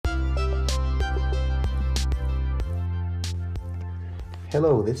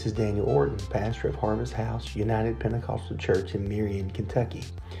Hello, this is Daniel Orton, pastor of Harvest House United Pentecostal Church in Marion, Kentucky.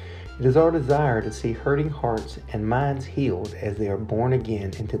 It is our desire to see hurting hearts and minds healed as they are born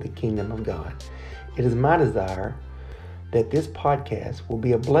again into the kingdom of God. It is my desire that this podcast will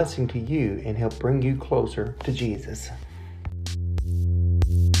be a blessing to you and help bring you closer to Jesus.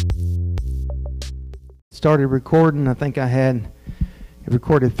 Started recording. I think I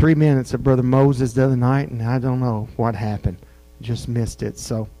recorded 3 minutes of Brother Moses the other night, and I don't know what happened. Just missed it.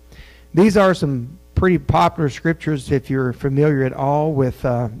 So these are some pretty popular scriptures if you're familiar at all with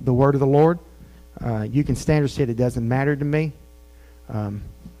the word of the Lord. You can stand or sit. It doesn't matter to me. And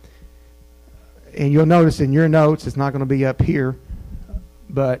you'll notice in your notes, it's not going to be up here,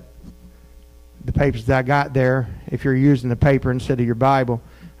 but the papers that I got there, if you're using the paper instead of your Bible,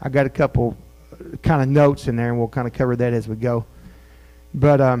 I got a couple kind of notes in there, and we'll kind of cover that as we go.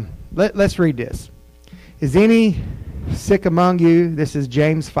 But let's read this. Is any sick among you? This is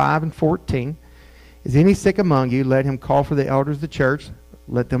James 5:14. Is any sick among you? Let him call for the elders of the church.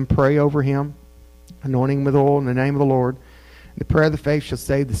 Let them pray over him, anointing him with oil in the name of the Lord. The prayer of the faith shall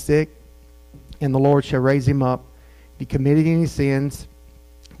save the sick, and the Lord shall raise him up. If he committed any sins,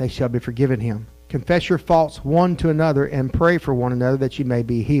 they shall be forgiven him. Confess your faults one to another and pray for one another that you may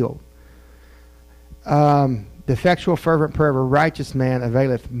be healed. The effectual fervent prayer of a righteous man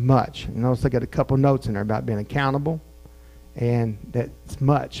availeth much. You notice I got a couple notes in there about being accountable, and that's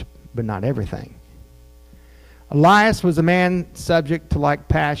much, but not everything. Elias was a man subject to like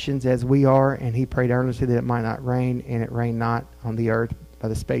passions as we are, and he prayed earnestly that it might not rain, and it rained not on the earth by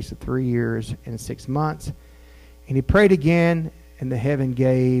the space of 3 years and 6 months. And he prayed again, and the heaven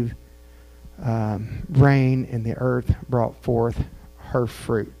gave rain, and the earth brought forth her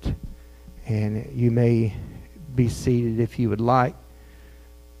fruit. And you may be seated if you would like.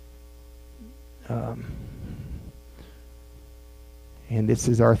 And this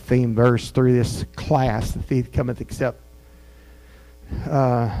is our theme verse through this class. The thief cometh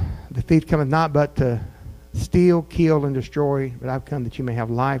not but to steal, kill, and destroy. But I've come that you may have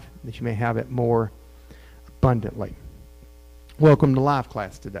life, that you may have it more abundantly. Welcome to Life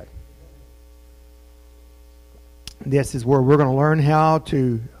Class today. This is where we're going to learn how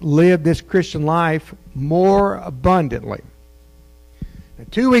to live this Christian life more abundantly. Now,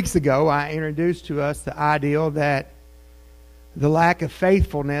 2 weeks ago, I introduced to us the ideal that the lack of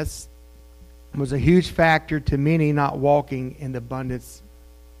faithfulness was a huge factor to many not walking in abundance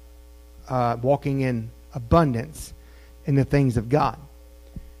in the things of God.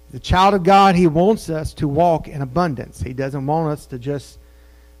 The child of God, He wants us to walk in abundance. He doesn't want us to just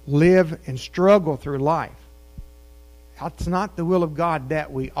live and struggle through life. It's not the will of God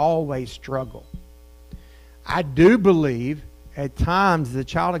that we always struggle. I do believe at times as a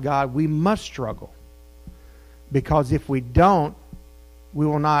child of God we must struggle. Because if we don't, we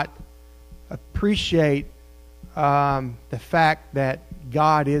will not appreciate the fact that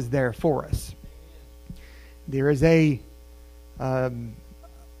God is there for us. There is a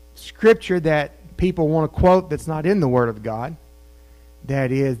scripture that people want to quote that's not in the Word of God.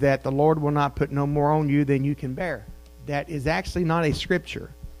 That is that the Lord will not put no more on you than you can bear. That is actually not a scripture.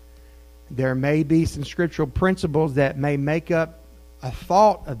 There may be some scriptural principles that may make up a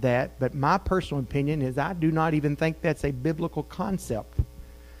thought of that, but my personal opinion is I do not even think that's a biblical concept.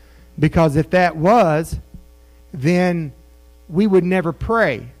 Because if that was, then we would never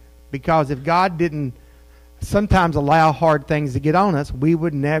pray. Because if God didn't sometimes allow hard things to get on us, we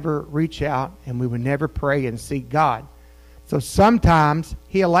would never reach out and we would never pray and seek God. So sometimes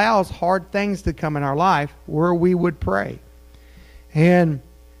He allows hard things to come in our life where we would pray. And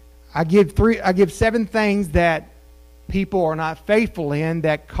I give 7 things that people are not faithful in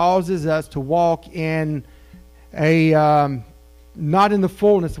that causes us to walk in not in the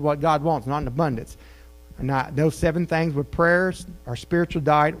fullness of what God wants, not in abundance. And those 7 things were prayers, our spiritual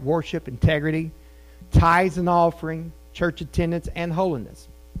diet, worship, integrity, tithes and offering, church attendance, and holiness.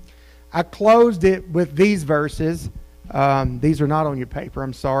 I closed it with these verses. These are not on your paper.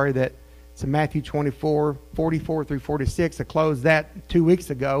 I'm sorry that it's in Matthew 24, 44 through 46. I closed that 2 weeks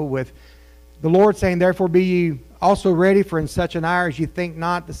ago with the Lord saying, Therefore be ye also ready, for in such an hour as you think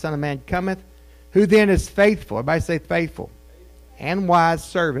not, the Son of Man cometh. Who then is faithful? Everybody say faithful. And wise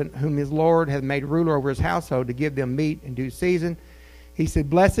servant, whom his Lord hath made ruler over his household, to give them meat in due season. He said,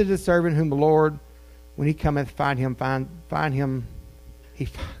 Blessed is the servant whom the Lord, when he cometh, he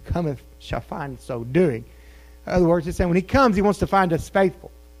cometh, shall find so doing. In other words, it's saying when He comes, He wants to find us faithful.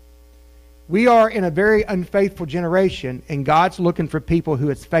 We are in a very unfaithful generation, and God's looking for people who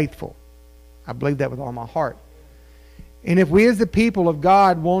is faithful. I believe that with all my heart. And if we as the people of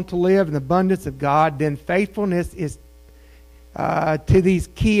God want to live in the abundance of God, then faithfulness is to these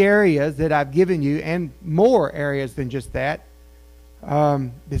key areas that I've given you, and more areas than just that.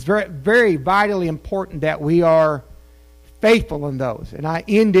 It's very, very vitally important that we are faithful in those. And I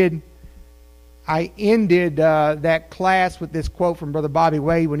ended that class with this quote from Brother Bobby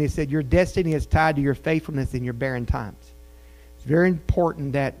Wade when he said, "Your destiny is tied to your faithfulness in your barren times." It's very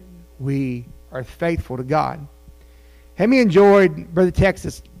important that we are faithful to God. Have you enjoyed Brother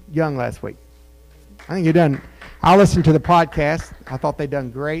Texas Young last week? I think you done. I listened to the podcast. I thought they done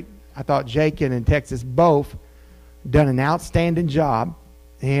great. I thought Jake and Texas both done an outstanding job,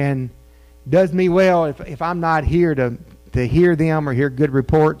 and does me well if I'm not here to hear them or hear good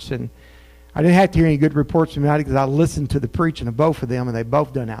reports. And I didn't have to hear any good reports from them because I listened to the preaching of both of them, and they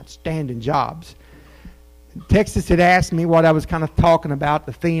both done outstanding jobs. Texas had asked me what I was kind of talking about,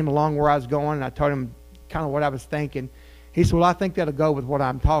 the theme along where I was going, and I told him kind of what I was thinking. He said, "Well, I think that'll go with what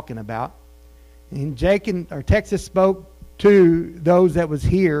I'm talking about." And Texas spoke to those that was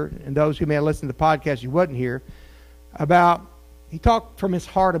here and those who may have listened to the podcast who wasn't here he talked from his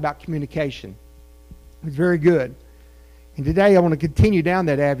heart about communication. It was very good. And today I want to continue down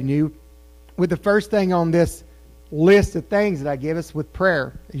that avenue with the first thing on this list of things that I give us with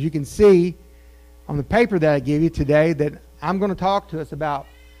prayer. As you can see on the paper that I give you today, that I'm going to talk to us about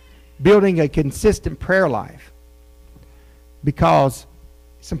building a consistent prayer life, because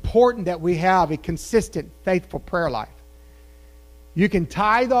it's important that we have a consistent, faithful prayer life. You can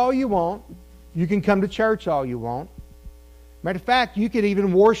tithe all you want. You can come to church all you want. Matter of fact, you could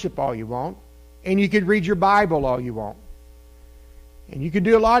even worship all you want. And you could read your Bible all you want. And you could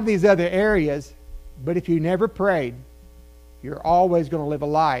do a lot of these other areas. But if you never prayed, you're always going to live a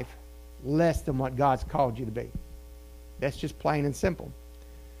life less than what God's called you to be. That's just plain and simple.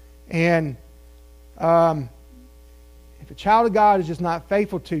 And if a child of God is just not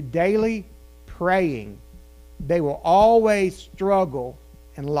faithful to daily praying, they will always struggle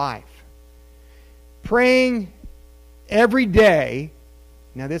in life. Praying every day,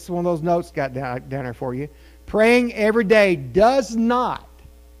 now this is one of those notes got down there for you. Praying every day does not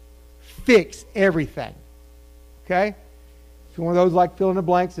fix everything. Okay? If you're one of those like fill in the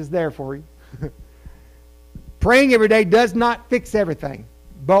blanks, it's there for you. Praying every day does not fix everything.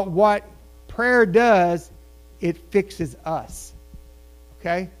 But what prayer does, it fixes us.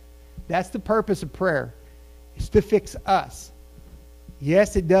 Okay? That's the purpose of prayer. It's to fix us.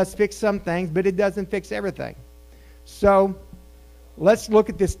 Yes, it does fix some things, but it doesn't fix everything. So, let's look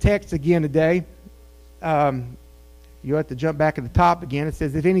at this text again today. You have to jump back at the top again. It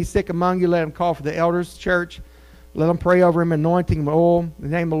says, "If any sick among you, let him call for the elders, church. Let them pray over him, anointing him with oil in the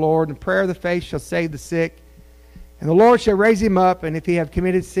name of the Lord. And the prayer of the faith shall save the sick. And the Lord shall raise him up. And if he have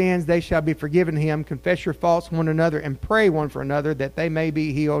committed sins, they shall be forgiven him. Confess your faults one to another, and pray one for another, that they may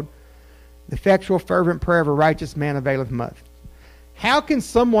be healed. The effectual, fervent prayer of a righteous man availeth much." How can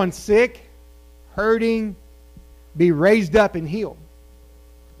someone sick, hurting, be raised up and healed?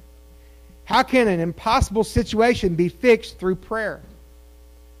 How can an impossible situation be fixed through prayer?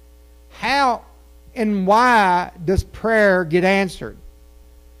 How and why does prayer get answered?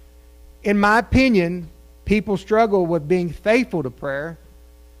 In my opinion, people struggle with being faithful to prayer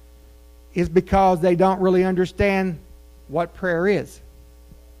is because they don't really understand what prayer is,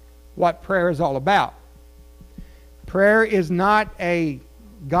 what prayer is all about. Prayer is not a,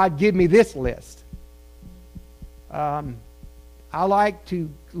 "God, give me this list." I like to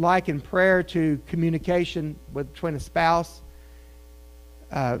liken prayer to communication between a spouse,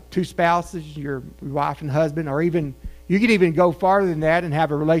 two spouses, your wife and husband, or even you could even go farther than that and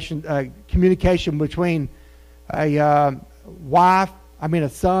have a communication between a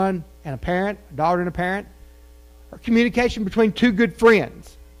son and a parent, a daughter and a parent, or communication between two good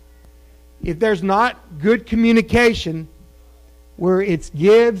friends. If there's not good communication where it's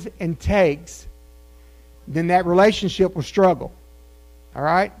gives and takes, then that relationship will struggle. All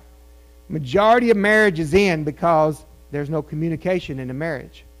right? Majority of marriages end because there's no communication in the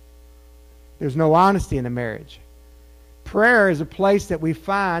marriage. There's no honesty in the marriage. Prayer is a place that we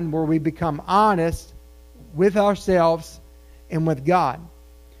find where we become honest with ourselves and with God.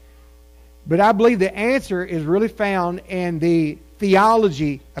 But I believe the answer is really found in the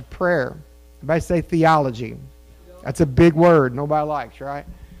theology of prayer. Everybody say theology. That's a big word nobody likes, right?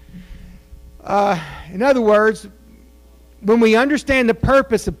 In other words, when we understand the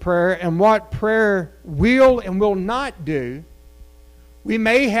purpose of prayer and what prayer will and will not do, we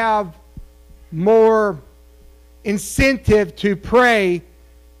may have more incentive to pray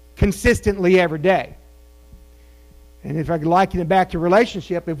consistently every day. And if I could liken it back to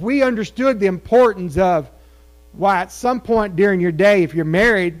relationship, if we understood the importance of why at some point during your day, if you're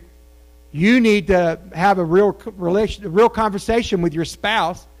married, You need to have a real conversation with your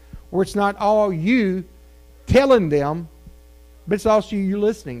spouse where it's not all you telling them, but it's also you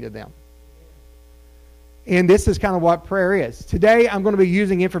listening to them. And this is kind of what prayer is. Today, I'm going to be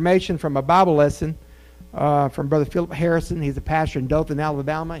using information from a Bible lesson from Brother Philip Harrison. He's a pastor in Dothan,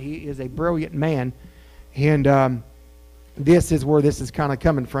 Alabama. He is a brilliant man. And this is where this is kind of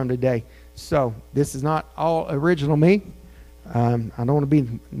coming from today. So this is not all original me. I don't want to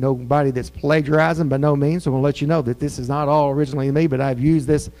be nobody that's plagiarizing by no means. So I'm going to let you know that this is not all originally me, but I've used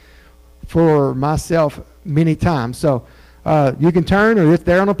this for myself many times. So you can turn, or it's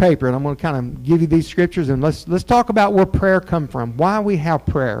there on the paper, and I'm going to kind of give you these scriptures, and let's talk about where prayer comes from, why we have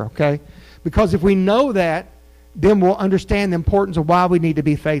prayer, okay? Because if we know that, then we'll understand the importance of why we need to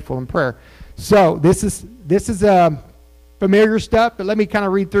be faithful in prayer. So this is familiar stuff, but let me kind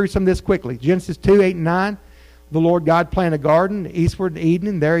of read through some of this quickly. Genesis 2, 8, and 9. The Lord God planted a garden eastward in Eden,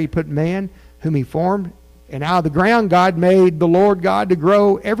 and there he put man, whom he formed. And out of the ground God made the Lord God to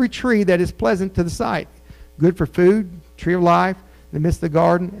grow every tree that is pleasant to the sight, good for food, tree of life, in the midst of the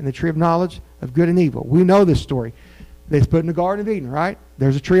garden, and the tree of knowledge of good and evil. We know this story. It's put in the Garden of Eden, right?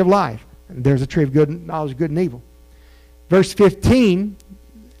 There's a tree of life. And there's a tree of good knowledge of good and evil. Verse 15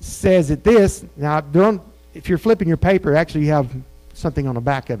 says that this, now if you're flipping your paper, actually you have something on the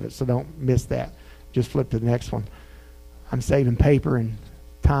back of it, so don't miss that. Just flip to the next one. I'm saving paper and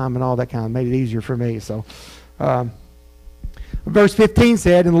time and all that kind of made it easier for me. So verse 15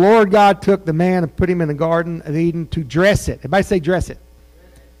 said, and the Lord God took the man and put him in the Garden of Eden to dress it. Everybody say dress it.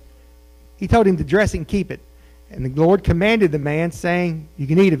 He told him to dress it and keep it. And the Lord commanded the man, saying, you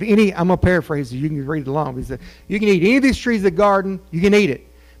can eat of any, I'm going to paraphrase it, you can read it along. He said, you can eat any of these trees of the garden, you can eat it.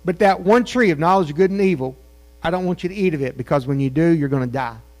 But that one tree of knowledge of good and evil, I don't want you to eat of it, because when you do, you're going to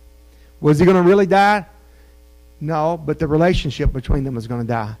die. Was he going to really die? No, but the relationship between them was going to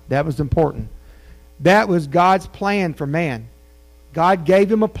die. That was important. That was God's plan for man. God gave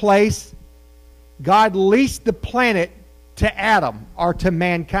him a place. God leased the planet to Adam, or to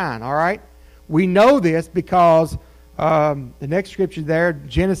mankind, all right? We know this because the next scripture there,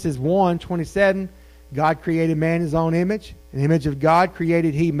 Genesis 1:27, God created man in his own image. In the image of God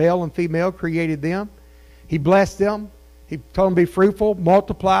created he, male and female, created them. He blessed them. He told them to be fruitful,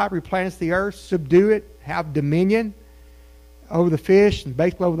 multiply, replenish the earth, subdue it, have dominion over the fish and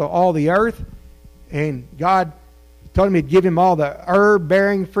basically over all the earth. And God told him he'd give him all the herb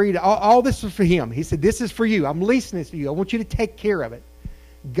bearing fruit. All this was for him. He said, this is for you. I'm leasing this for you. I want you to take care of it.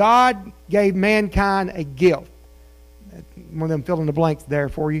 God gave mankind a gift. One of them fill in the blanks there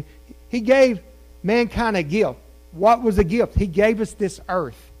for you. He gave mankind a gift. What was the gift? He gave us this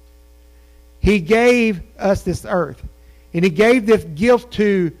earth. He gave us this earth. And he gave this gift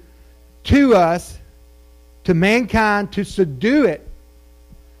to us, to mankind, to subdue it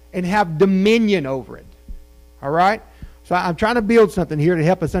and have dominion over it. All right? So I'm trying to build something here to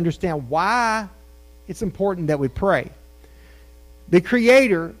help us understand why it's important that we pray. The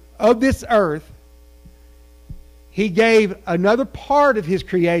creator of this earth, he gave another part of his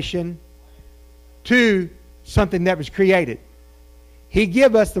creation to something that was created. He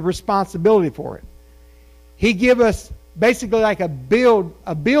gave us the responsibility for it. He gave us basically like a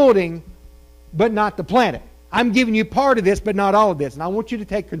building, but not the planet. I'm giving you part of this, but not all of this. And I want you to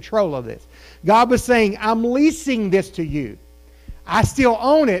take control of this. God was saying, I'm leasing this to you. I still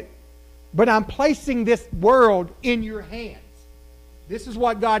own it, but I'm placing this world in your hands. This is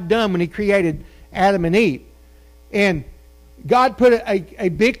what God done when he created Adam and Eve. And God put a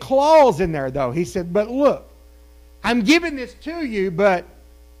big clause in there, though. He said, but look, I'm giving this to you, but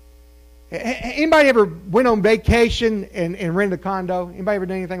anybody ever went on vacation and rented a condo? Anybody ever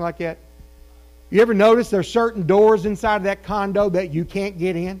done anything like that? You ever notice there's certain doors inside of that condo that you can't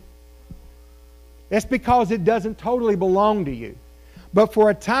get in? That's because it doesn't totally belong to you. But for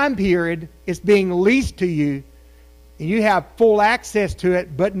a time period, it's being leased to you, and you have full access to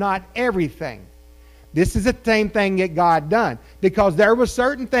it, but not everything. This is the same thing that God done, because there were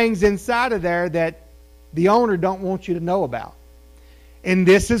certain things inside of there that the owner don't want you to know about. And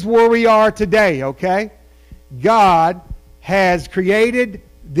this is where we are today, okay? God has created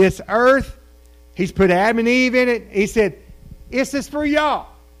this earth. He's put Adam and Eve in it. He said, this is for y'all,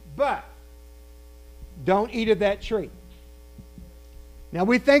 but don't eat of that tree. Now,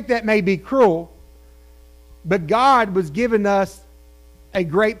 we think that may be cruel, but God was giving us a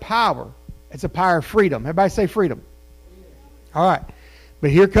great power. It's a power of freedom. Everybody say freedom. All right.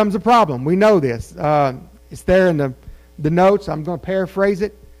 But here comes the problem. We know this. It's there in the notes. I'm going to paraphrase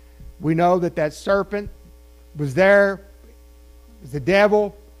it. We know that serpent was there. It was the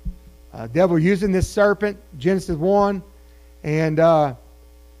devil. Devil using this serpent, Genesis 1. And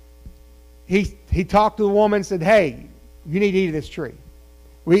he talked to the woman and said, hey, you need to eat of this tree.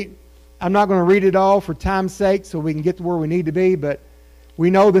 I'm not going to read it all for time's sake so we can get to where we need to be, but we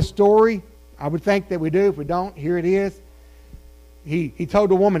know the story. I would think that we do. If we don't, here it is. He told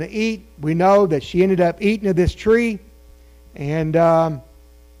the woman to eat. We know that she ended up eating of this tree. And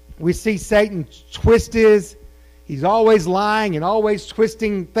we see Satan twist he's always lying and always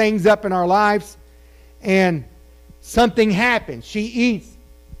twisting things up in our lives. And something happens. She eats.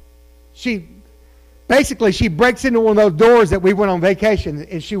 She breaks into one of those doors that we went on vacation,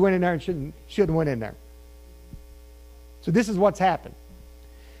 and she went in there and shouldn't went in there. So this is what's happened.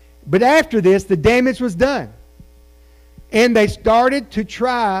 But after this, the damage was done. And they started to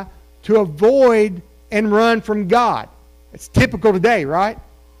try to avoid and run from God. It's typical today, right?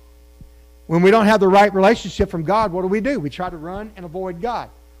 When we don't have the right relationship from God, what do? We try to run and avoid God.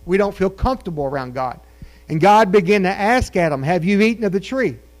 We don't feel comfortable around God. And God began to ask Adam, have you eaten of the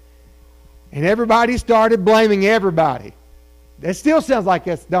tree? And everybody started blaming everybody. That still sounds like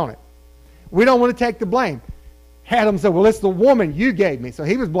us, don't it? We don't want to take the blame. Adam said, well, it's the woman you gave me. So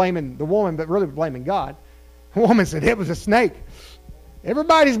he was blaming the woman, but really blaming God. The woman said, it was a snake.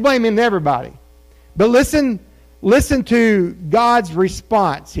 Everybody's blaming everybody. But listen to God's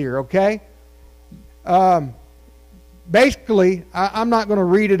response here, okay? Basically, I'm not going to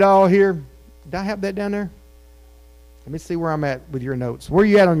read it all here. Did I have that down there? Let me see where I'm at with your notes. Where are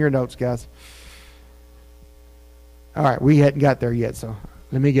you at on your notes, guys? All right, we hadn't got there yet, so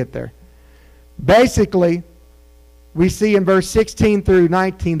let me get there. Basically, we see in verse 16 through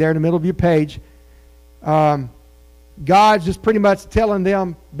 19 there in the middle of your page, God's just pretty much telling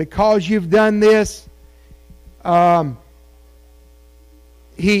them, because you've done this,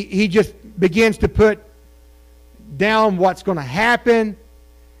 he just begins to put down what's going to happen.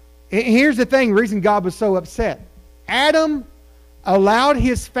 And here's the thing, the reason God was so upset. Adam allowed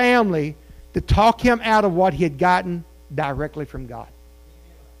his family to talk him out of what he had gotten directly from God.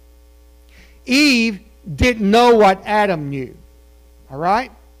 Eve didn't know what Adam knew. All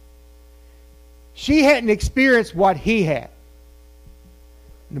right? She hadn't experienced what he had.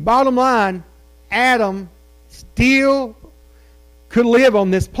 And the bottom line, Adam still could live on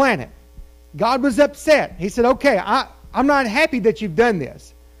this planet. God was upset. He said, okay, I'm not happy that you've done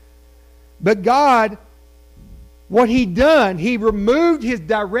this. But God, what he done, he removed his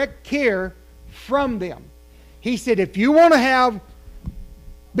direct care from them. He said, if you want to have,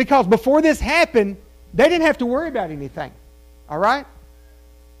 because before this happened, they didn't have to worry about anything. All right?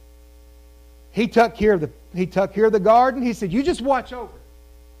 He took care of the garden. He said, you just watch over.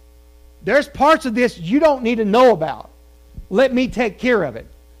 There's parts of this you don't need to know about. Let me take care of it.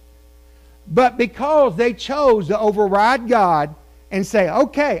 But because they chose to override God and say,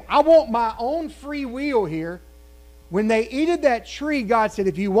 okay, I want my own free will here. When they eat of that tree, God said,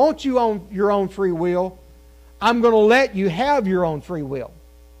 if you want your own free will, I'm going to let you have your own free will.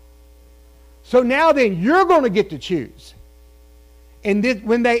 So now then, you're going to get to choose. And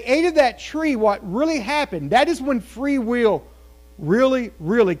when they ate of that tree, what really happened, that is when free will really,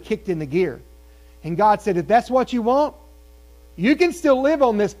 really kicked into gear. And God said, if that's what you want, you can still live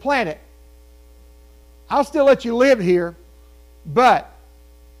on this planet. I'll still let you live here, but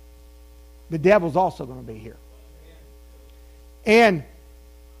the devil's also going to be here. And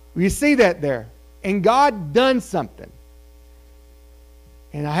you see that there. And God done something.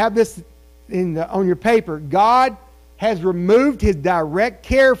 And I have this on your paper. God has removed his direct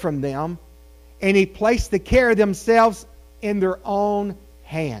care from them, and he placed the care of themselves in their own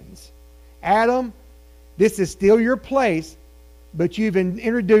hands. Adam, this is still your place, but you've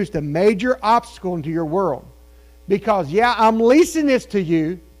introduced a major obstacle into your world. Because, yeah, I'm leasing this to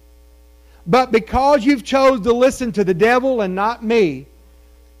you, but because you've chose to listen to the devil and not me,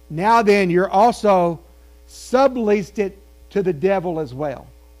 now then you're also subleased it to the devil as well.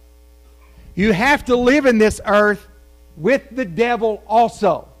 You have to live in this earth with the devil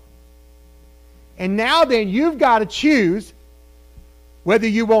also. And now then you've got to choose whether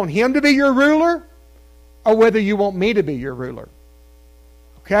you want him to be your ruler or whether you want me to be your ruler.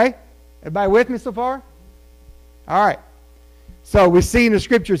 Okay? Everybody with me so far? All right. So we see in the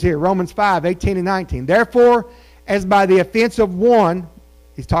scriptures here, Romans 5, 18 and 19. Therefore, as by the offense of one,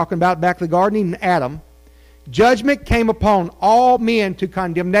 he's talking about back to the garden, Adam, judgment came upon all men to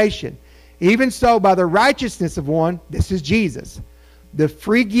condemnation. Even so, by the righteousness of one, this is Jesus, the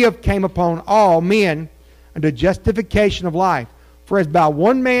free gift came upon all men unto justification of life. For as by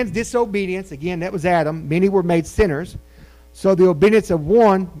one man's disobedience, again, that was Adam, many were made sinners, so the obedience of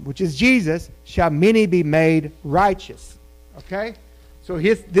one, which is Jesus, shall many be made righteous. Okay? So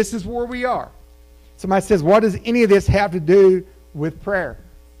this is where we are. Somebody says, what does any of this have to do with prayer?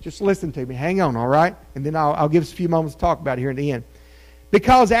 Just listen to me. Hang on, all right? And then I'll give us a few moments to talk about it here at the end.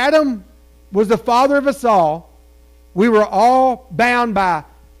 Because Adam was the father of us all, we were all bound by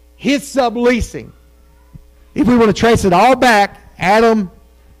his subleasing. If we want to trace it all back, Adam,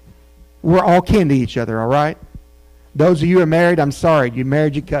 we're all kin to each other, all right? Those of you who are married, I'm sorry. You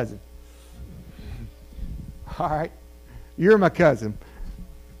married your cousin. All right? You're my cousin.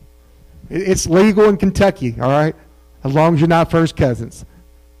 It's legal in Kentucky, all right? As long as you're not first cousins.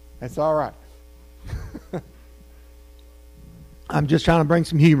 That's all right. I'm just trying to bring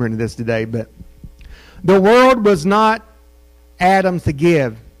some humor into this today, but the world was not Adam's to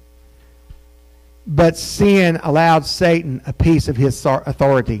give, but sin allowed Satan a piece of his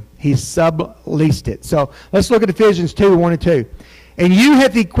authority. He subleased it. So let's look at Ephesians 2, 1 and 2. And you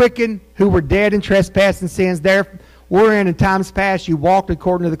hath he quickened who were dead in trespass and sins, wherein in times past you walked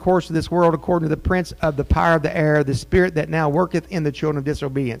according to the course of this world, according to the prince of the power of the air, the spirit that now worketh in the children of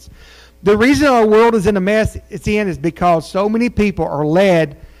disobedience. The reason our world is in a mess it's in is because so many people are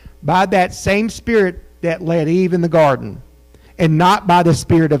led by that same spirit that led Eve in the garden, and not by the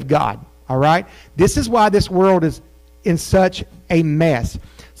Spirit of God. All right? This is why this world is in such a mess.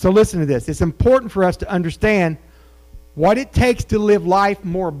 So listen to this. It's important for us to understand what it takes to live life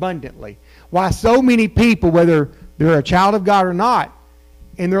more abundantly. Why so many people, whether they're a child of God or not,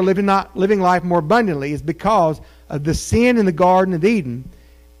 and they're not living life more abundantly, is because of the sin in the Garden of Eden.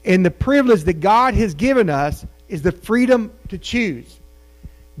 And the privilege that God has given us is the freedom to choose.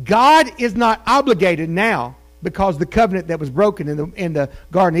 God is not obligated now, because the covenant that was broken in the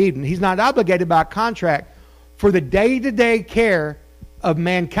Garden of Eden, he's not obligated by a contract for the day-to-day care of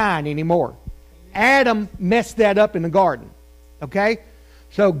mankind anymore. Adam messed that up in the garden. Okay?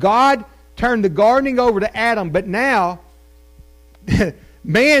 So God turned the gardening over to Adam, but now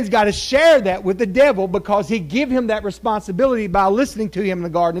man's got to share that with the devil because he gave him that responsibility by listening to him in the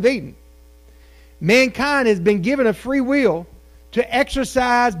Garden of Eden. Mankind has been given a free will to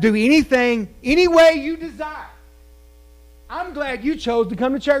exercise, do anything, any way you desire. I'm glad you chose to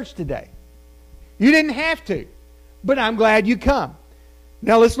come to church today. You didn't have to, but I'm glad you come.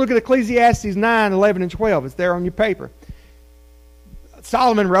 Now let's look at Ecclesiastes 9, 11, and 12. It's there on your paper.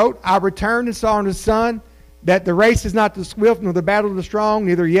 Solomon wrote, I returned and saw in the sun that the race is not the swift, nor the battle to the strong,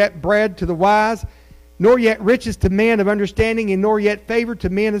 neither yet bread to the wise, nor yet riches to men of understanding, and nor yet favor to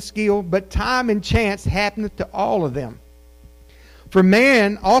men of skill, but time and chance happeneth to all of them. For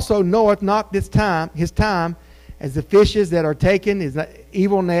man also knoweth not his time, as the fishes that are taken is an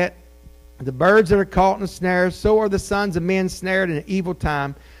evil net, the birds that are caught in snares, so are the sons of men snared in an evil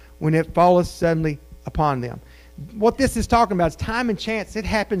time when it falleth suddenly upon them. What this is talking about is time and chance. It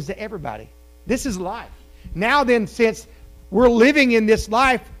happens to everybody. This is life. Now then, since we're living in this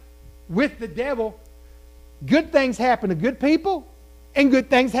life with the devil, good things happen to good people and good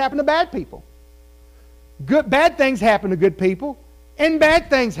things happen to bad people. Bad things happen to good people and bad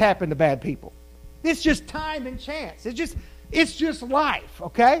things happen to bad people. It's just time and chance. It's just life,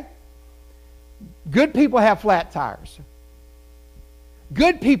 okay? Good people have flat tires.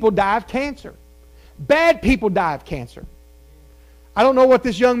 Good people die of cancer. Bad people die of cancer. I don't know what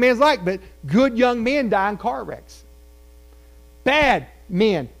this young man's like, but good young men die in car wrecks. Bad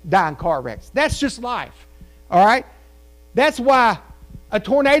men die in car wrecks. That's just life. All right? That's why a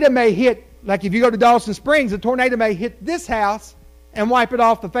tornado may hit, like if you go to Dawson Springs, a tornado may hit this house and wipe it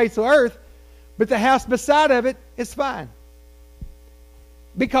off the face of the earth, but the house beside of it is fine.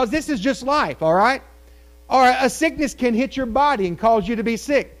 Because this is just life, all right? Or a sickness can hit your body and cause you to be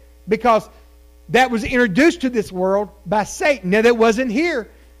sick because that was introduced to this world by Satan. Now, that wasn't here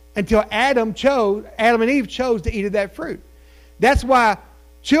until Adam and Eve chose to eat of that fruit. That's why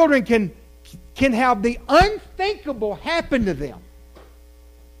children can have the unthinkable happen to them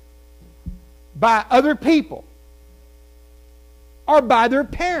by other people or by their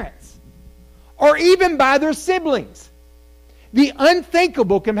parents or even by their siblings. The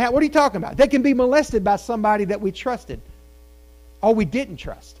unthinkable can happen. What are you talking about? They can be molested by somebody that we trusted or we didn't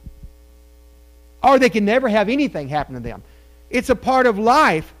trust. Or they can never have anything happen to them. It's a part of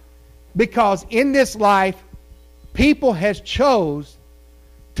life because in this life, people has chose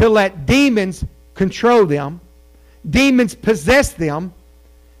to let demons control them. Demons possess them.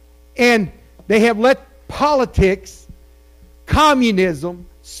 And they have let politics, communism,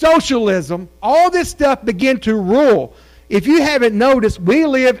 socialism, all this stuff begin to rule. If you haven't noticed, we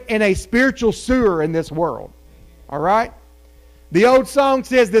live in a spiritual sewer in this world. All right? The old song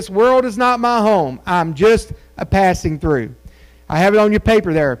says, this world is not my home. I'm just a passing through. I have it on your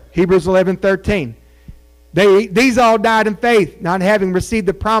paper there, Hebrews 11:13. These all died in faith, not having received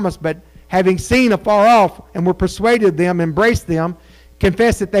the promise, but having seen afar off, and were persuaded them, embraced them,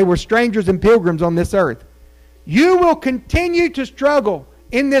 confessed that they were strangers and pilgrims on this earth. You will continue to struggle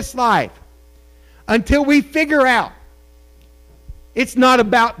in this life until we figure out it's not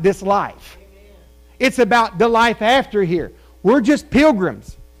about this life. It's about the life after here. We're just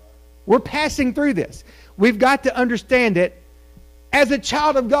pilgrims. We're passing through this. We've got to understand it. As a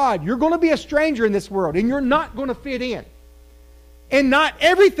child of God, you're going to be a stranger in this world, and you're not going to fit in. And not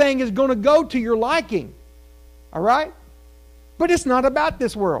everything is going to go to your liking. All right? But it's not about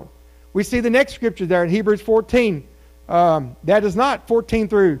this world. We see the next scripture there in Hebrews 14. That is not 14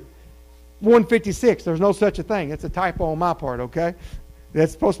 through 156. There's no such a thing. It's a typo on my part, okay?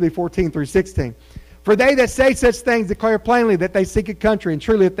 That's supposed to be 14 through 16. For they that say such things declare plainly that they seek a country, and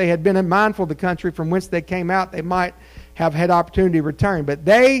truly if they had been mindful of the country from whence they came out, they might have had opportunity to return. But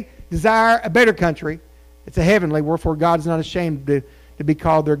they desire a better country. It's a heavenly, wherefore God is not ashamed to be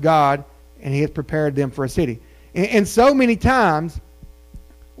called their God, and He has prepared them for a city. And so many times,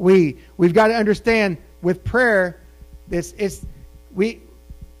 we've got to understand with prayer, we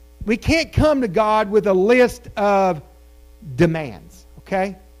can't come to God with a list of demands,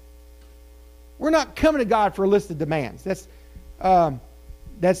 okay? We're not coming to God for a list of demands. That's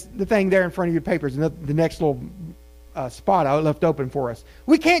the thing there in front of your papers, and the next little spot I left open for us.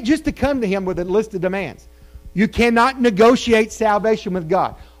 We can't just to come to Him with a list of demands. You cannot negotiate salvation with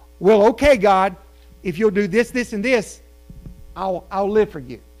God. Well, okay, God, if you'll do this, this, and this, I'll live for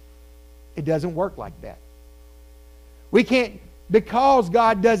you. It doesn't work like that. We can't, because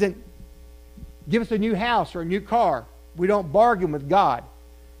God doesn't give us a new house or a new car, we don't bargain with God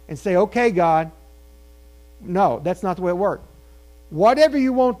and say, okay, God. No, that's not the way it works. Whatever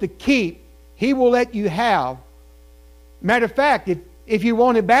you want to keep, He will let you have. Matter of fact, if you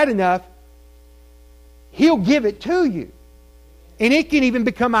want it bad enough, He'll give it to you. And it can even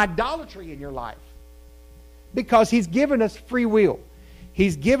become idolatry in your life. Because He's given us free will.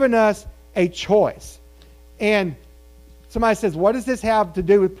 He's given us a choice. And somebody says, what does this have to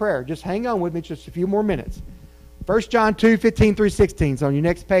do with prayer? Just hang on with me just a few more minutes. 1 John 2, 15 through 16 is on your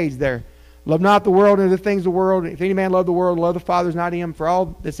next page there. Love not the world and the things of the world. If any man love the world, love the Father is not in him. For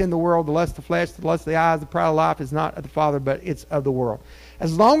all that's in the world, the lust of the flesh, the lust of the eyes, the pride of life is not of the Father, but it's of the world.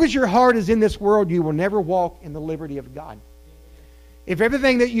 As long as your heart is in this world, you will never walk in the liberty of God. If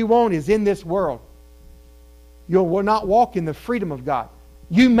everything that you want is in this world, you will not walk in the freedom of God.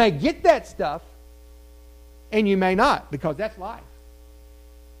 You may get that stuff, and you may not, because that's life.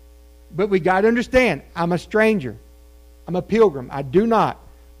 But we got to understand, I'm a stranger. I'm a pilgrim. I do not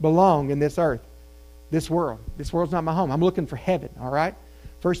belong in this earth, this world. This world's not my home. I'm looking for heaven, all right?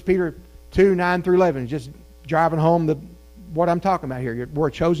 1 Peter 2, 9 through 11 is just driving home what I'm talking about here. We're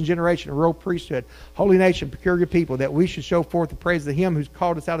a chosen generation, a royal priesthood, holy nation, peculiar people, that we should show forth the praise of Him who's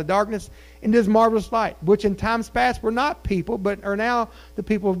called us out of darkness into His marvelous light, which in times past were not people, but are now the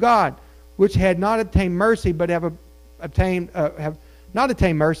people of God, which had not obtained mercy, but have not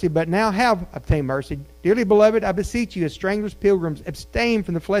attained mercy, but now have obtained mercy. Dearly beloved, I beseech you, as strangers, pilgrims, abstain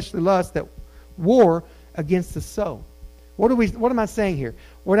from the fleshly lust that war against the soul. What am I saying here?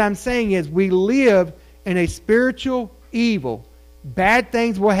 What I'm saying is we live in a spiritual evil. Bad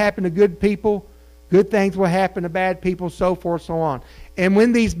things will happen to good people. Good things will happen to bad people, so forth, so on. And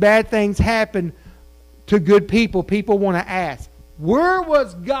when these bad things happen to good people, people want to ask, where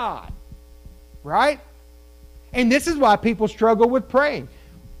was God? Right? And this is why people struggle with praying.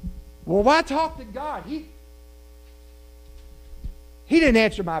 Well, why talk to God? He didn't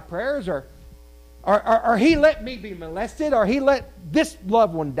answer my prayers, or He let me be molested, or He let this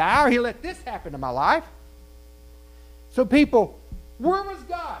loved one die, or He let this happen to my life. So people, where was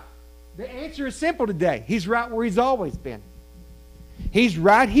God? The answer is simple today. He's right where He's always been. He's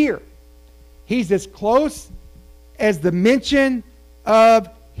right here. He's as close as the mention of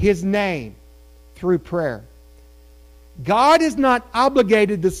His name through prayer. God is not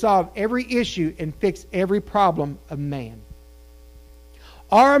obligated to solve every issue and fix every problem of man.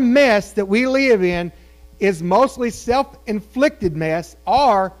 Our mess that we live in is mostly self-inflicted mess,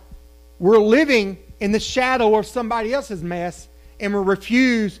 or we're living in the shadow of somebody else's mess and we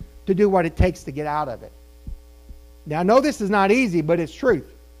refuse to do what it takes to get out of it. Now, I know this is not easy, but it's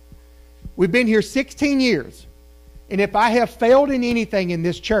truth. We've been here 16 years, and if I have failed in anything in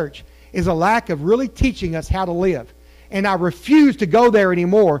this church, is a lack of really teaching us how to live. And I refuse to go there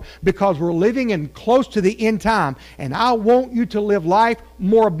anymore because we're living in close to the end time. And I want you to live life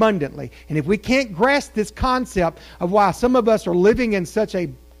more abundantly. And if we can't grasp this concept of why some of us are living in such a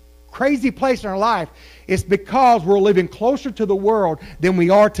crazy place in our life, it's because we're living closer to the world than we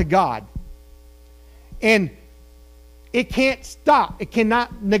are to God. And it can't stop. It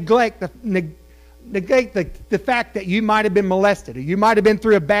cannot negate the fact that you might have been molested, or you might have been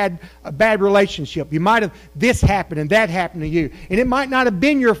through a bad relationship. You might have this happened and that happened to you. And it might not have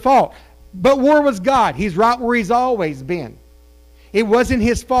been your fault. But where was God? He's right where He's always been. It wasn't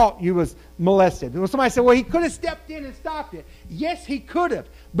His fault you was molested. When somebody said, well, He could have stepped in and stopped it. Yes, He could have.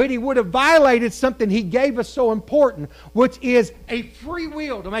 But He would have violated something He gave us so important, which is a free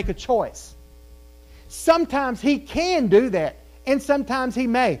will to make a choice. Sometimes He can do that. And sometimes He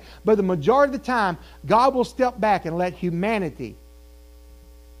may. But the majority of the time, God will step back and let humanity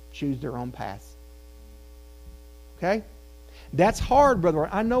choose their own path. Okay? That's hard, brother.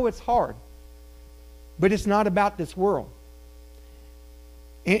 I know it's hard. But it's not about this world.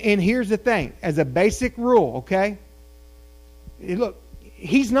 And here's the thing. As a basic rule, okay? Look,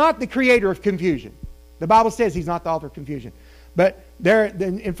 He's not the creator of confusion. The Bible says He's not the author of confusion. But there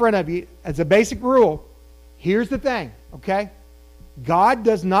in front of you, as a basic rule, here's the thing, okay? God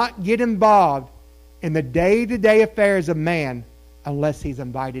does not get involved in the day-to-day affairs of man unless He's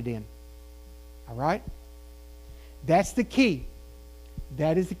invited in. All right? That's the key.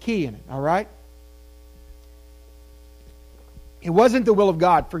 That is the key in it. All right? It wasn't the will of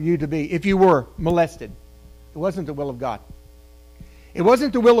God for you to be, if you were molested. It wasn't the will of God. It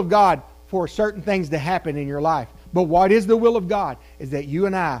wasn't the will of God for certain things to happen in your life. But what is the will of God is that you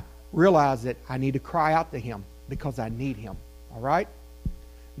and I realize that I need to cry out to Him because I need Him. All right?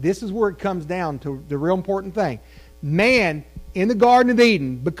 This is where it comes down to the real important thing. Man, in the Garden of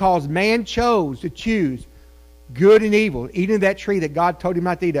Eden, because man chose to choose good and evil, eating of that tree that God told him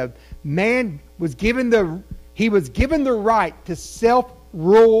not to eat of, man was given the right to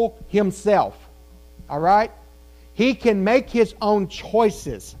self-rule himself. All right? He can make his own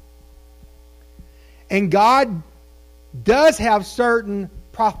choices. And God does have certain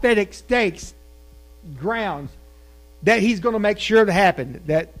prophetic stakes, grounds, that He's going to make sure to happen.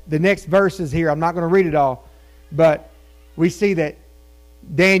 That the next verse is here. I'm not going to read it all. But we see that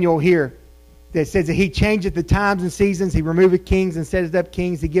Daniel here, that says that He changeth the times and seasons. He removeth kings and setteth up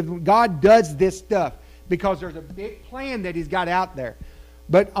kings. God does this stuff because there's a big plan that He's got out there.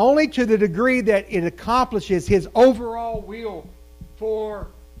 But only to the degree that it accomplishes His overall will for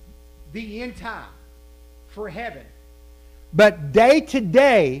the end time, for heaven. But day to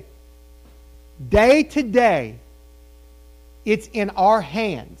day, it's in our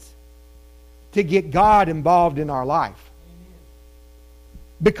hands to get God involved in our life.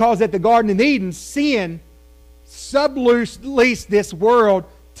 Because at the Garden of Eden, sin subleased this world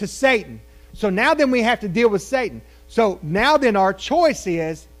to Satan. So now then we have to deal with Satan. So now then our choice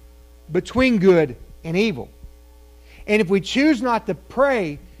is between good and evil. And if we choose not to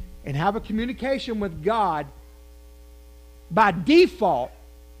pray and have a communication with God, by default,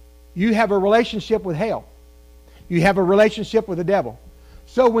 you have a relationship with hell. You have a relationship with the devil.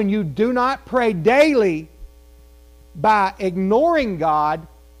 So when you do not pray daily by ignoring God,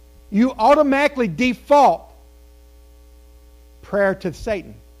 you automatically default prayer to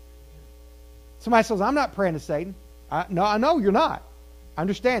Satan. Somebody says, I'm not praying to Satan. No, I know you're not. I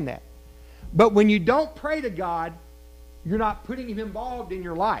understand that. But when you don't pray to God, you're not putting Him involved in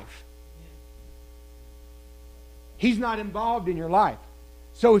your life. He's not involved in your life.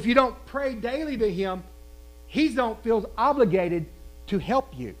 So if you don't pray daily to Him, He don't feel obligated to help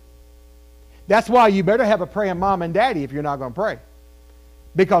you. That's why you better have a praying mom and daddy if you're not going to pray.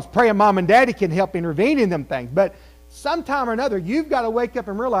 Because praying mom and daddy can help intervene in them things. But sometime or another, you've got to wake up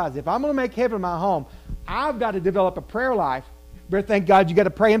and realize, if I'm going to make heaven my home, I've got to develop a prayer life. You better thank God you got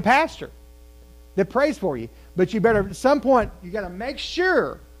a praying pastor that prays for you. But you better, at some point, you got to make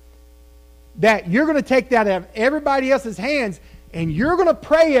sure that you're going to take that out of everybody else's hands and you're going to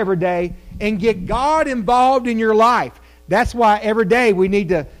pray every day and get God involved in your life. That's why every day we need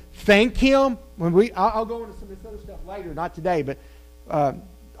to thank Him. I'll go into some of this other stuff later, not today, but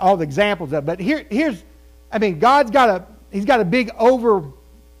all the examples of it. But here's God's got a big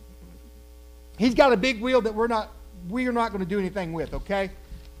He's got a big wheel that we are not going to do anything with, okay?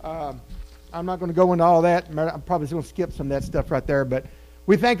 I'm not going to go into all that. I'm probably going to skip some of that stuff right there. But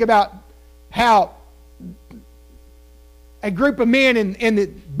we think about how a group of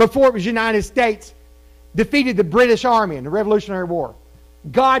men before it was United States defeated the British Army in the Revolutionary War.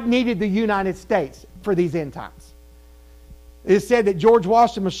 God needed the United States for these end times. It is said that George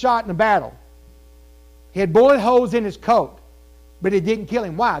Washington was shot in a battle. He had bullet holes in his coat, but it didn't kill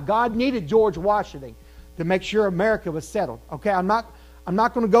him. Why? God needed George Washington to make sure America was settled. Okay, I'm not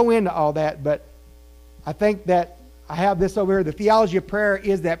going to go into all that, but I think that I have this over here. The theology of prayer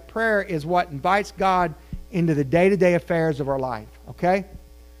is that prayer is what invites God into the day-to-day affairs of our life. Okay?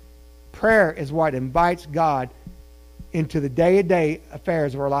 Prayer is what invites God into the day-to-day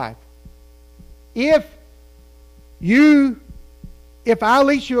affairs of our life. If I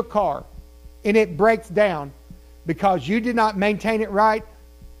lease you a car and it breaks down because you did not maintain it right,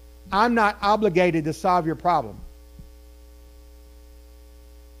 I'm not obligated to solve your problem.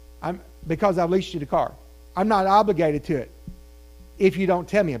 Because I've leased you the car. I'm not obligated to it if you don't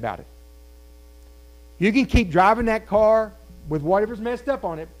tell me about it. You can keep driving that car with whatever's messed up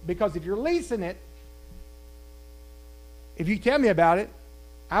on it, because if you're leasing it, if you tell me about it,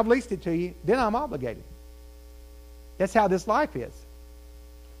 I've leased it to you, then I'm obligated. That's how this life is.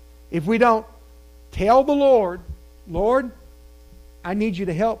 If we don't tell the Lord, Lord, I need you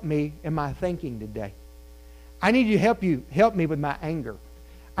to help me in my thinking today. I need you to help me with my anger.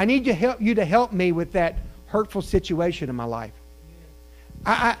 I need you to help me with that hurtful situation in my life.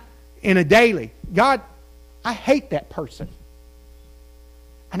 In a daily, God, I hate that person.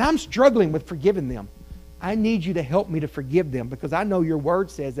 And I'm struggling with forgiving them. I need you to help me to forgive them, because I know your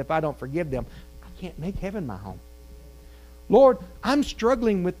word says if I don't forgive them, I can't make heaven my home. Lord, I'm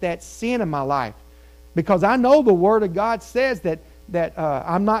struggling with that sin in my life, because I know the word of God says that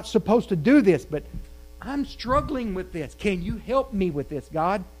I'm not supposed to do this, but I'm struggling with this. Can you help me with this,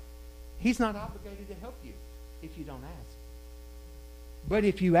 God? He's not obligated to help you if you don't ask. But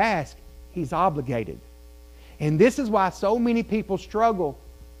if you ask, He's obligated. And this is why so many people struggle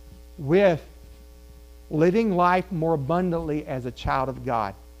with living life more abundantly as a child of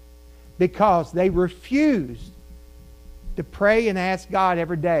God, because they refuse to pray and ask God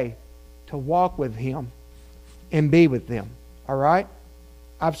every day to walk with Him and be with them. All right?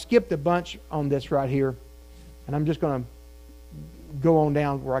 I've skipped a bunch on this right here, and I'm just going to go on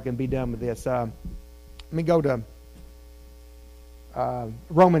down where I can be done with this. Let me go to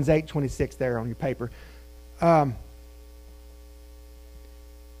Romans 8:26 there on your paper.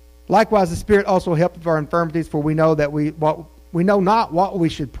 Likewise, the Spirit also helpeth our infirmities, for we know that we know not what we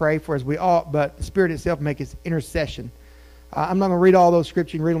should pray for as we ought, but the Spirit itself maketh intercession. I'm not going to read all those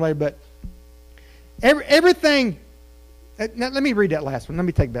scriptures and read them later, but everything. Now, let me read that last one. Let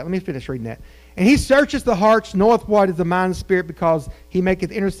me take that. Let me finish reading that. And He searcheth the hearts, knoweth what is the mind of the Spirit, because He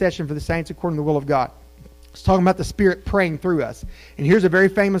maketh intercession for the saints according to the will of God. It's talking about the Spirit praying through us. And here's a very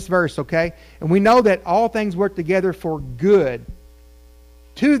famous verse, okay? And we know that all things work together for good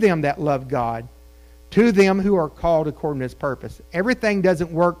to them that love God, to them who are called according to His purpose. Everything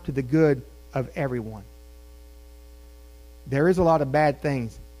doesn't work to the good of everyone. There is a lot of bad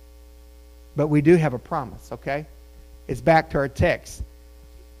things, but we do have a promise, okay? It's back to our text.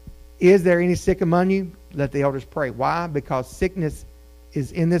 Is there any sick among you? Let the elders pray. Why? Because sickness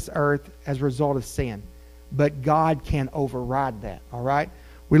is in this earth as a result of sin. But God can override that, all right?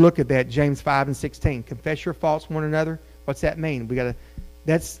 We look at that, James 5:16. Confess your faults one another. What's that mean?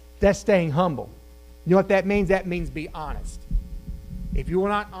 That's staying humble. You know what that means? That means be honest. If you are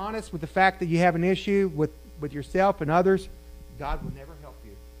not honest with the fact that you have an issue with yourself and others, God will never help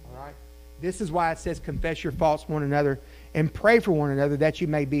you, all right? This is why it says confess your faults one another and pray for one another that you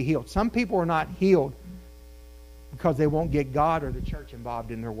may be healed. Some people are not healed because they won't get God or the church involved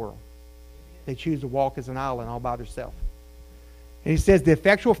in their world. They choose to walk as an island all by themselves. And he says, the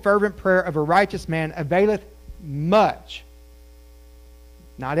effectual fervent prayer of a righteous man availeth much.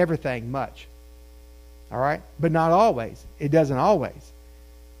 Not everything, much. All right? But not always. It doesn't always.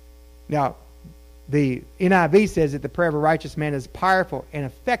 Now, the NIV says that the prayer of a righteous man is powerful and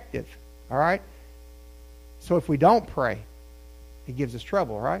effective. All right? So if we don't pray, it gives us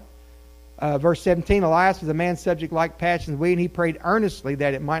trouble, all right? Verse 17, Elias was a man subject like passions we, and he prayed earnestly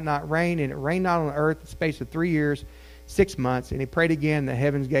that it might not rain, and it rained not on the earth the space of 3 years, 6 months. And he prayed again, the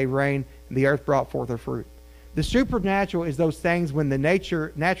heavens gave rain, and the earth brought forth her fruit. The supernatural is those things when the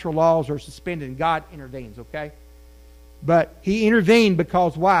natural laws are suspended and God intervenes, okay? But He intervened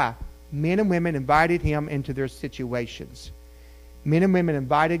because why? Men and women invited Him into their situations. Men and women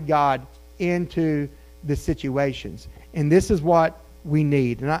invited God into the situations. And this is what we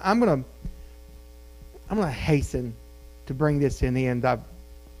need. And I'm going to hasten to bring this in the end.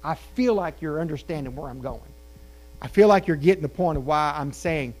 I feel like you're understanding where I'm going. I feel like you're getting the point of why I'm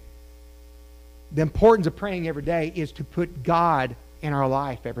saying the importance of praying every day is to put God in our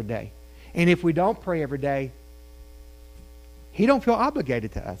life every day. And if we don't pray every day, He don't feel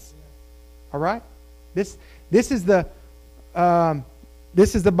obligated to us. All right? This is the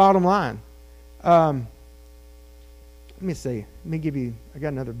bottom line. Let me see. Let me give you, I got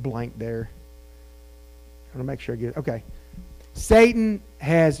another blank there. I want to make sure I get it. Okay. Satan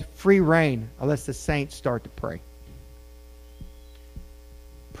has free reign unless the saints start to pray.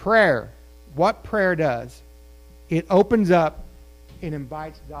 Prayer. What prayer does? It opens up and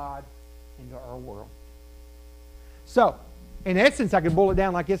invites God into our world. So, in essence, I can boil it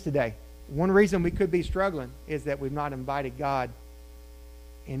down like this today. one reason we could be struggling is that we've not invited God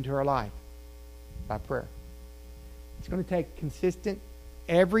into our life by prayer. It's going to take consistent,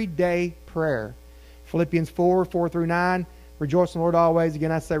 everyday prayer. Philippians 4:4-9. Rejoice in the Lord always.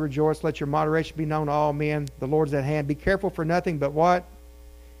 Again, I say rejoice. Let your moderation be known to all men. The Lord is at hand. Be careful for nothing, but what?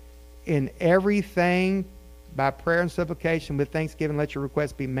 In everything, by prayer and supplication, with thanksgiving, let your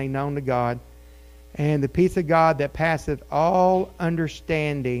requests be made known to God. And the peace of God that passeth all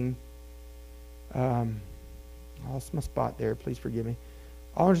understanding. I lost my spot there. Please forgive me.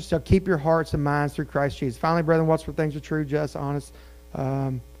 All understanding shall keep your hearts and minds through Christ Jesus. Finally, brethren, whatsoever things are true, just, honest,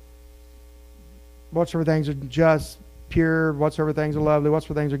 whatsoever things are just, pure, whatsoever things are lovely,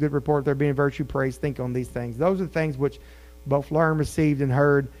 whatsoever things are good report, there being virtue, praise, think on these things. Those are the things which both learned, received, and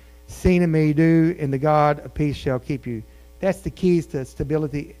heard, seen in me, do, and the God of peace shall keep you. That's the keys to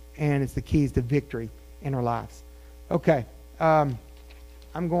stability, and it's the keys to victory in our lives. Okay, I'm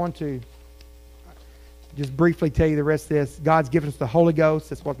going to just briefly tell you the rest of this. God's given us the Holy Ghost.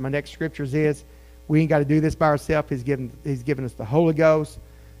 That's what my next scriptures is. We ain't got to do this by ourselves. He's given us the Holy Ghost.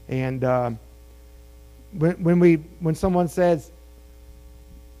 And when someone says,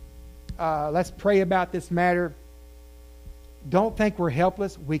 let's pray about this matter, don't think we're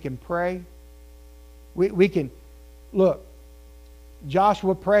helpless. We can pray. We can look.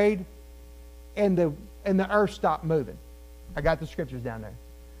 Joshua prayed, and the earth stopped moving. I got the scriptures down there.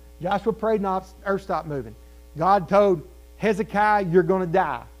 Joshua prayed, and the earth stopped moving. God told Hezekiah, "You're going to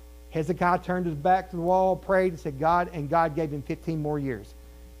die." Hezekiah turned his back to the wall, prayed, and said, "God," and God gave him 15 more years.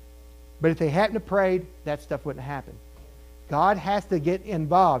 But if they hadn't have prayed, that stuff wouldn't happen. God has to get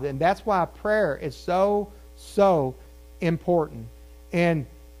involved, and that's why prayer is so important. And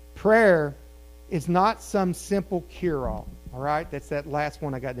prayer is not some simple cure-all. All right? That's that last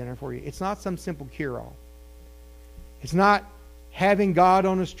one I got down there for you. It's not some simple cure-all. It's not having God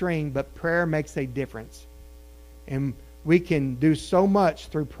on a string, but prayer makes a difference. And we can do so much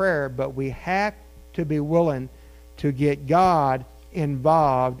through prayer, but we have to be willing to get God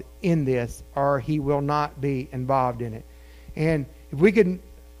involved in this, or He will not be involved in it. And if we could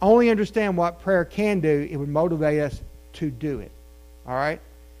only understand what prayer can do, it would motivate us to do it. All right?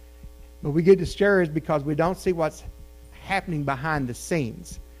 But we get discouraged because we don't see what's happening behind the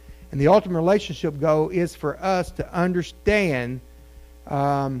scenes. And the ultimate relationship goal is for us to understand,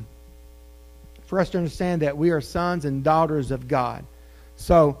 that we are sons and daughters of God.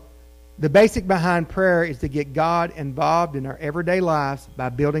 So the basic behind prayer is to get God involved in our everyday lives by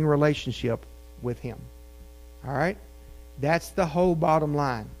building a relationship with Him. All right? That's the whole bottom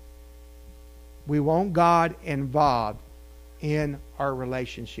line. We want God involved in our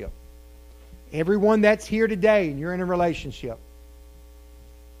relationship. Everyone that's here today and you're in a relationship,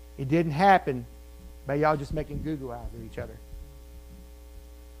 it didn't happen by y'all just making Google eyes at each other.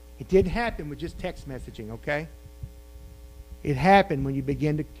 It didn't happen with just text messaging, okay? It happened when you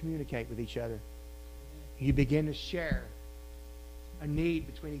begin to communicate with each other. You begin to share a need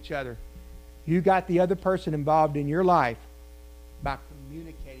between each other. You got the other person involved in your life by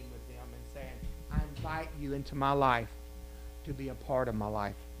communicating with them and saying, "I invite you into my life to be a part of my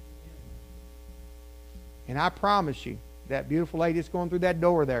life." And I promise you, that beautiful lady that's going through that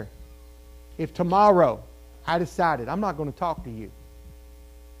door there, if tomorrow I decided I'm not going to talk to you,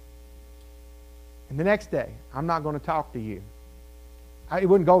 and the next day I'm not going to talk to you, it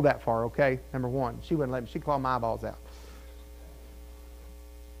wouldn't go that far, okay? Number one, she wouldn't let me. She'd claw my eyeballs out.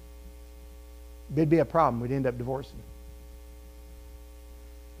 It'd be a problem. We'd end up divorcing.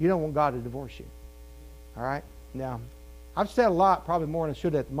 You don't want God to divorce you. All right? Now, I've said a lot, probably more than I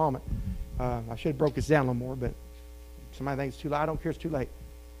should at the moment. I should have broke this down a little more, but somebody thinks it's too late. I don't care, it's too late.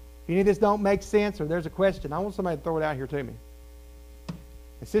 If any of this don't make sense or there's a question, I want somebody to throw it out here to me.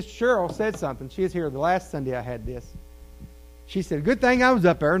 And Sister Cheryl said something. She was here the last Sunday I had this. She said, "Good thing I was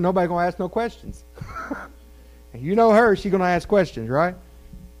up there. Nobody going to ask no questions." And you know her. She's going to ask questions, right?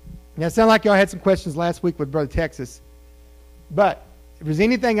 Now, it sounded like y'all had some questions last week with Brother Texas. But if there's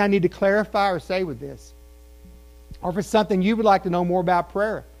anything I need to clarify or say with this, or if it's something you would like to know more about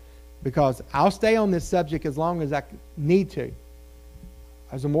prayer, because I'll stay on this subject as long as I need to.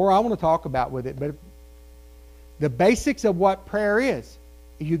 There's more I want to talk about with it. But the basics of what prayer is,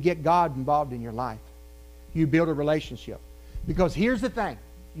 you get God involved in your life. You build a relationship. Because here's the thing.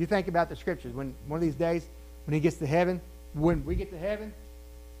 You think about the scriptures. When one of these days, when He gets to heaven, when we get to heaven,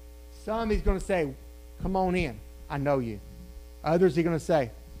 some He's going to say, "Come on in. I know you." Others He's going to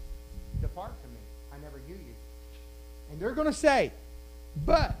say, "Depart from me. I never knew you." And they're going to say,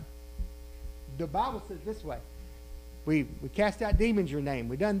 "But the Bible says this way. We cast out demons in your name.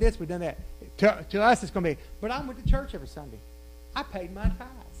 We've done this. We've done that." To us it's going to be, "But I went to church every Sunday. I paid my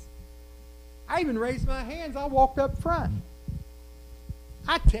tithes. I even raised my hands. I walked up front.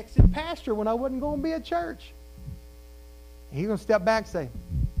 I texted Pastor when I wasn't going to be at church. And he's going to step back and say,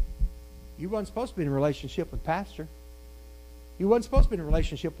 you wasn't supposed to be in a relationship with Pastor. You wasn't supposed to be in a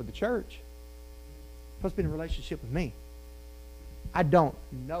relationship with the church. You're supposed to be in a relationship with me. I don't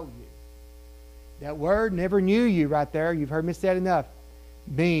know you. That word, never knew you, right there, you've heard me say it enough,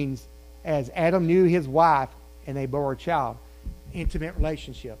 means as Adam knew his wife and they bore a child. Intimate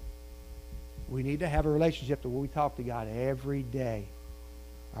relationship. We need to have a relationship where we talk to God every day.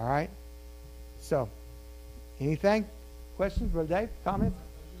 All right? So, anything? Questions, Brother Dave? Comments?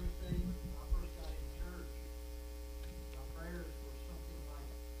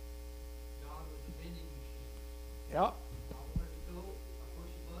 Yep.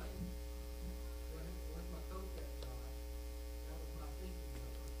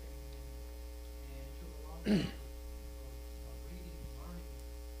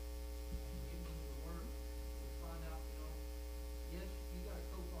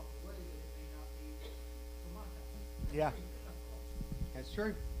 Yeah, that's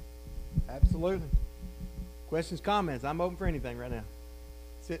true. Absolutely. Questions, comments? I'm open for anything right now.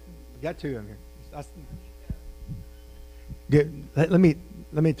 Sit. We got two of them here.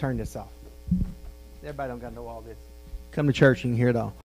 Let me turn this off. Everybody don't got to know all this. Come to church, you can hear it all.